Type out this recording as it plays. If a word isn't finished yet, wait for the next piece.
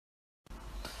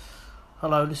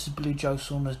Hello, this is Billy Joe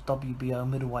Saunders, WBO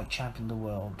middleweight champion of the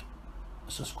world.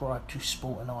 Subscribe to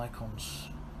Sporting Icons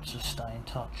to stay in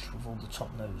touch with all the top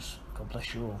news. God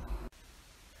bless you all.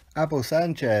 ABEL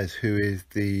Sanchez, who is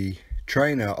the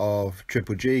trainer of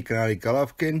Triple G, GENNADY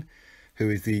Golovkin, who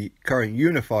is the current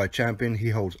unified champion. He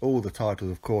holds all the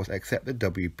titles, of course, except the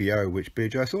WBO, which Billy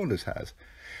Joe Saunders has.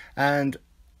 And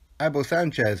ABEL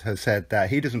Sanchez has said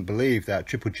that he doesn't believe that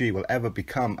Triple G will ever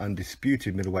become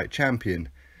undisputed middleweight champion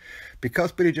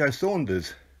because Billy Joe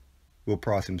Saunders will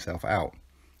price himself out.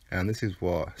 And this is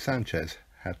what Sanchez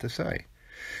had to say.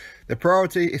 The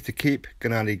priority is to keep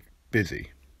GENNADY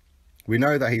busy. We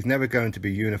know that he's never going to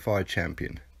be unified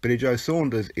champion. Billy Joe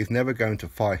Saunders is never going to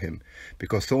fight him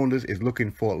because Saunders is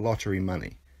looking for lottery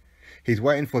money. He's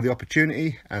waiting for the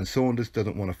opportunity and Saunders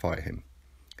doesn't want to fight him.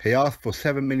 He asked for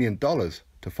 $7 million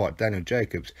to fight Daniel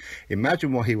Jacobs.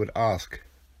 Imagine what he would ask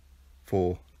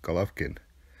for Golovkin.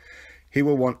 He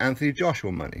will want Anthony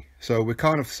Joshua money. So we're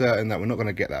kind of certain that we're not going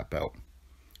to get that belt.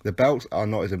 The belts are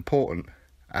not as important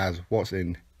as what's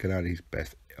in GENNADY's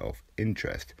best of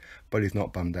interest. But he's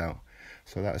not bummed out.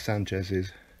 So that's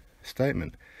Sanchez's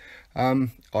statement.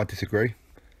 I disagree.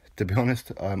 To be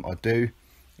honest, I do.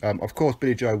 Of course,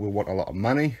 Billy Joe will want a lot of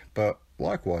money. But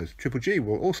likewise, Triple G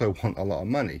will also want a lot of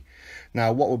money.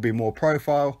 Now, what would be more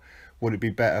profile? Would it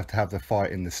be better to have the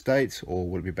fight in the States or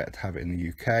would it be better to have it in the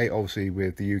UK? Obviously,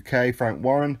 with the UK, Frank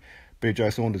Warren, Billy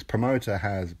Joe Saunders' promoter,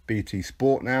 has BT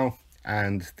Sport now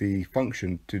and the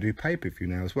function to do pay-per-view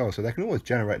now as well. So they can always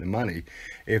generate the money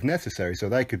if necessary. So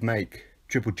they could make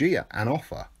Triple G an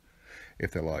offer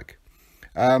if they like.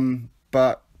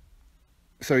 But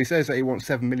so he says that he wants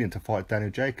 $7 million to fight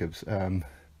Daniel Jacobs.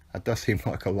 That does seem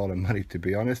like a lot of money, to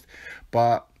be honest.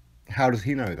 But how does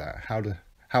he know that?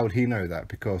 How would he know that?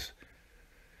 Because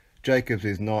Jacobs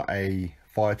is not a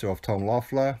fighter of Tom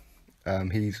Loeffler.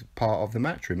 He's part of the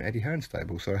Matchroom, Eddie Hearn's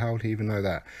stable. So how would he even know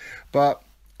that? But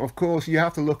of course, you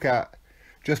have to look at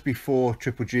just before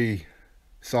Triple G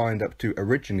signed up to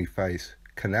originally face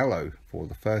Canelo for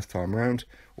the first time round,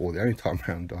 or the only time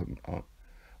round,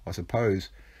 I suppose.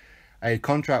 A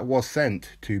contract was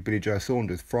sent to Billy Joe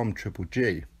Saunders from Triple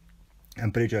G,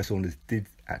 and Billy Joe Saunders did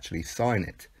actually sign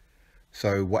it.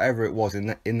 So whatever it was in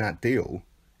that deal,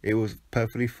 it was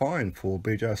perfectly fine for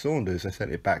Billy Joe Saunders. They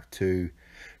sent it back to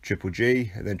Triple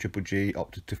G, and then Triple G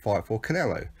opted to fight for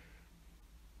Canelo,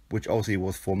 which obviously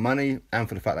was for money and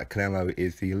for the fact that Canelo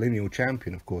is the lineal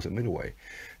champion, of course, at middleweight.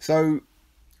 So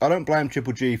I don't blame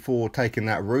Triple G for taking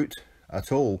that route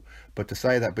at all, but to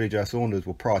say that Billy Joe Saunders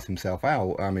will price himself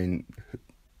out, I mean,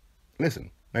 listen,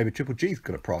 maybe Triple G's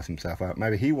going to price himself out.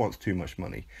 Maybe he wants too much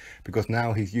money because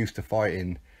now he's used to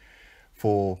fighting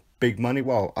for big money.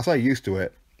 Well, I say used to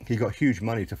it. He got huge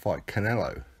money to fight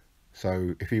Canelo.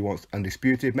 So if he wants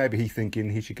undisputed, maybe he's thinking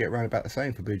he should get around about the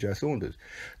same for Billy Joe Saunders.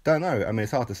 Don't know. I mean,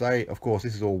 it's hard to say. Of course,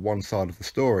 this is all one side of the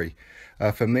story.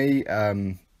 For me,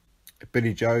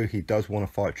 Billy Joe, he does want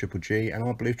to fight Triple G, and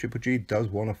I believe Triple G does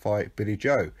want to fight Billy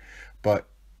Joe. But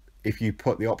if you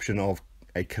put the option of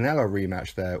a Canelo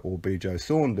rematch there or Billy Joe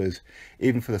Saunders,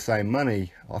 even for the same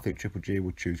money, I think Triple G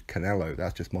would choose Canelo.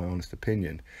 That's just my honest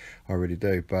opinion. I really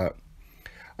do. But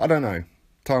I don't know.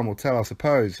 Time will tell, I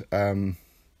suppose. Now,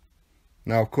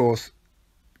 of course,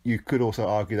 you could also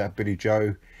argue that Billy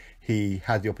Joe, he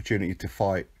had the opportunity to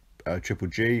fight Triple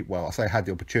G. Well, I say had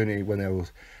the opportunity when there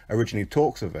was originally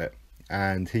talks of it.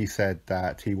 And he said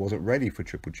that he wasn't ready for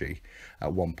Triple G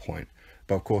at one point.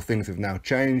 But of course, things have now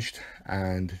changed.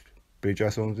 And Billy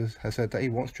Joe Saunders has said that he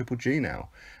wants Triple G now.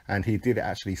 And he did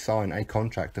actually sign a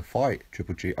contract to fight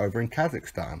Triple G over in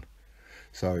Kazakhstan.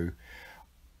 So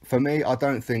for me, I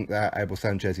don't think that ABEL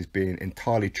Sanchez is being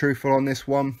entirely truthful on this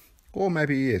one. Or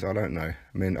maybe he is, I don't know.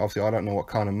 I mean, obviously, I don't know what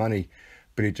kind of money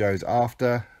Billy Joe's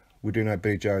after. We do know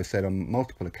Billy Joe has said on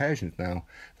multiple occasions now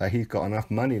that he's got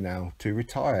enough money now to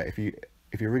retire if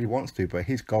he really wants to. But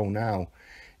his goal now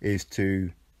is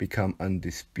to become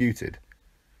undisputed.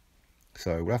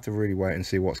 So we'll have to really wait and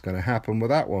see what's going to happen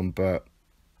with that one. But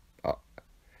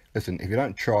listen, if you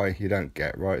don't try, you don't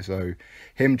get, right? So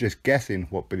him just guessing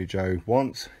what Billy Joe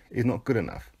wants is not good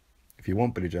enough. If you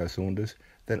want Billy Joe Saunders,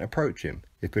 then approach him.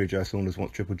 If Billy Joe Saunders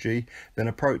wants Triple G, then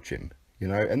approach him, you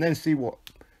know, and then see what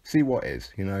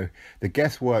is, you know. The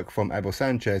guesswork from ABEL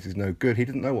Sanchez is no good. He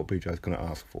doesn't know what Billy Joe's going to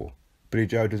ask for. Billy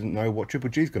Joe doesn't know what Triple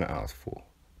G's going to ask for.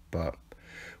 But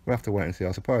we'll have to wait and see,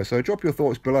 I suppose. So drop your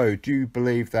thoughts below. Do you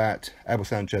believe that ABEL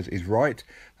Sanchez is right,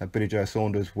 that Billy Joe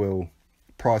Saunders will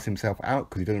price himself out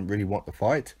because he doesn't really want the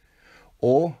fight?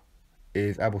 Or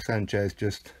is ABEL Sanchez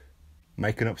just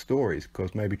making up stories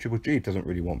because maybe Triple G doesn't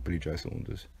really want Billy Joe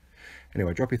Saunders?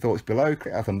 Anyway, drop your thoughts below,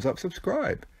 click that thumbs up,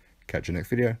 subscribe. Catch you next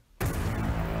video.